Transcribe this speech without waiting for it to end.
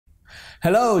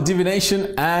Hello Divi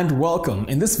Nation and welcome.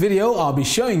 In this video, I'll be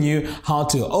showing you how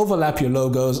to overlap your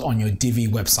logos on your Divi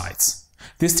websites.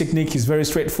 This technique is very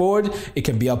straightforward. It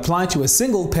can be applied to a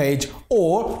single page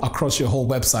or across your whole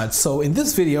website. So in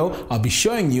this video, I'll be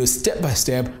showing you step by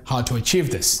step how to achieve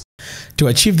this. To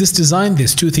achieve this design,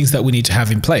 there's two things that we need to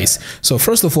have in place. So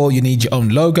first of all, you need your own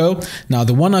logo. Now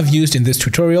the one I've used in this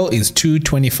tutorial is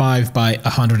 225 by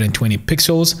 120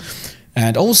 pixels.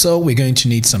 And also we're going to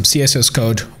need some CSS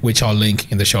code, which I'll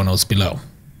link in the show notes below.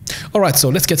 All right, so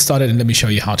let's get started and let me show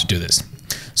you how to do this.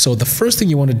 So the first thing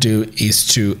you want to do is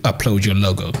to upload your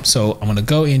logo. So I'm going to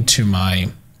go into my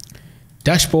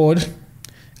dashboard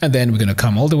and then we're going to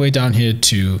come all the way down here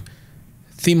to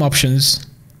theme options.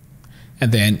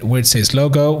 And then where it says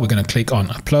logo, we're going to click on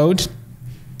upload.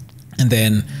 And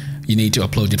then you need to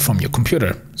upload it from your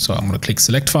computer. So I'm going to click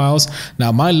select files.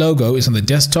 Now my logo is on the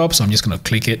desktop, so I'm just going to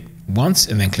click it once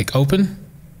and then click open.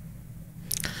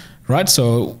 Right,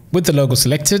 so with the logo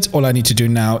selected, all I need to do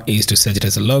now is to set it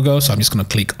as a logo. So I'm just going to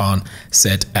click on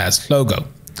set as logo.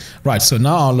 Right, so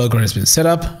now our logo has been set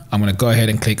up. I'm going to go ahead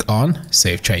and click on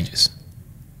save changes.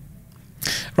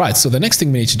 Right, so the next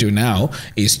thing we need to do now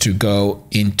is to go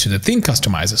into the theme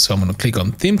customizer. So I'm going to click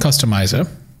on theme customizer.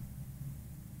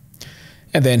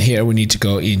 And then here we need to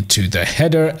go into the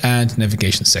header and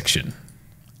navigation section.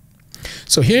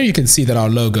 So here you can see that our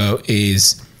logo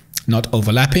is not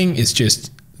overlapping, it's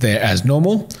just there as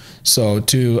normal. So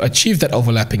to achieve that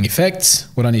overlapping effect,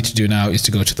 what I need to do now is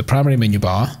to go to the primary menu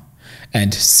bar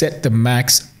and set the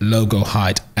max logo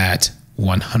height at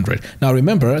 100. Now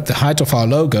remember, the height of our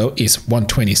logo is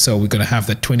 120, so we're going to have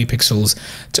the 20 pixels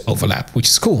to overlap, which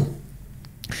is cool.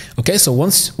 Okay, so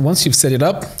once you've set it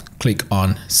up, click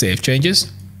on save changes.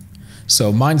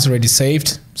 So mine's already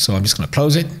saved, so I'm just going to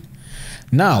close it.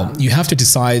 Now you have to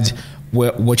decide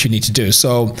what you need to do.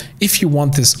 So if you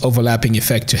want this overlapping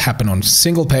effect to happen on a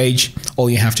single page, all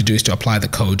you have to do is to apply the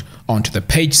code onto the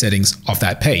page settings of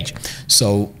that page.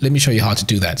 So let me show you how to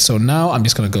do that. So now I'm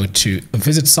just going to go to a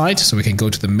visit site so we can go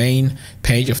to the main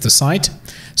page of the site.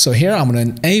 So here I'm going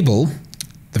to enable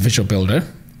the visual builder.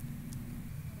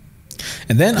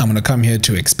 And then I'm going to come here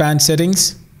to expand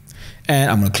settings. And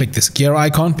I'm going to click this gear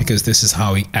icon because this is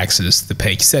how we access the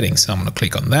page settings. So I'm going to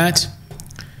click on that.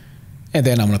 And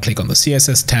then I'm going to click on the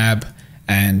CSS tab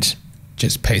and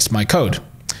just paste my code.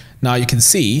 Now you can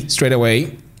see straight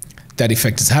away that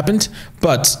effect has happened,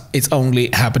 but it's only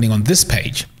happening on this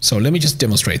page. So let me just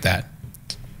demonstrate that.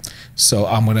 So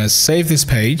I'm going to save this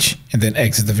page and then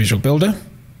exit the visual builder.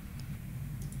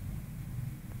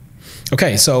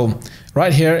 Okay, so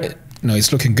right here,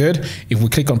 it's looking good. If we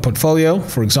click on portfolio,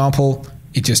 for example,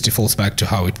 it just defaults back to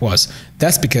how it was.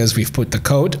 That's because we've put the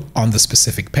code on the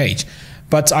specific page.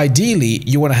 But ideally,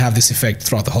 you want to have this effect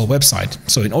throughout the whole website.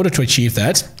 So in order to achieve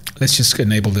that, let's just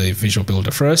enable the visual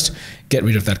builder first, get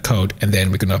rid of that code, and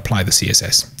then we're going to apply the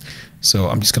CSS. So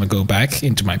I'm just going to go back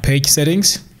into my page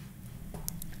settings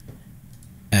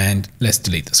and let's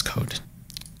delete this code.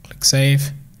 Click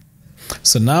save.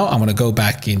 So now I'm going to go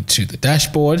back into the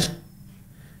dashboard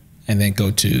and then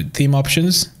go to theme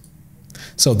options.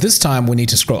 So this time we need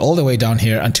to scroll all the way down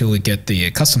here until we get the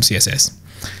custom CSS.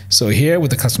 So here with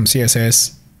the custom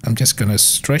CSS, I'm just going to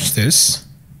stretch this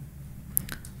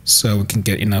so we can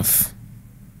get enough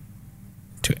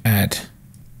to add.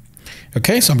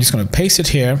 Okay, so I'm just going to paste it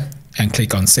here and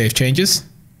click on save changes.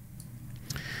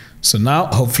 So now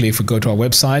hopefully if we go to our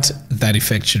website, that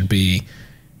effect should be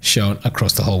shown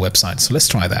across the whole website. So let's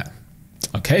try that.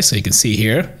 Okay, so you can see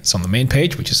here, it's on the main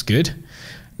page, which is good.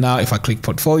 Now, if I click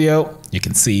portfolio, you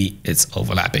can see it's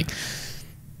overlapping.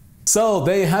 So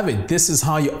there you have it. This is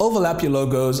how you overlap your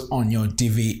logos on your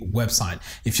Divi website.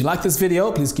 If you like this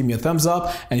video, please give me a thumbs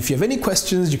up. And if you have any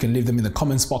questions, you can leave them in the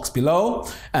comments box below.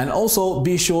 And also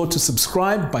be sure to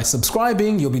subscribe. By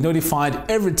subscribing, you'll be notified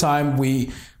every time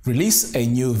we release a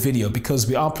new video because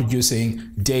we are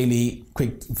producing daily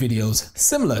quick videos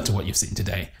similar to what you've seen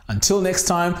today. Until next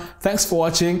time, thanks for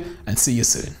watching and see you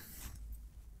soon.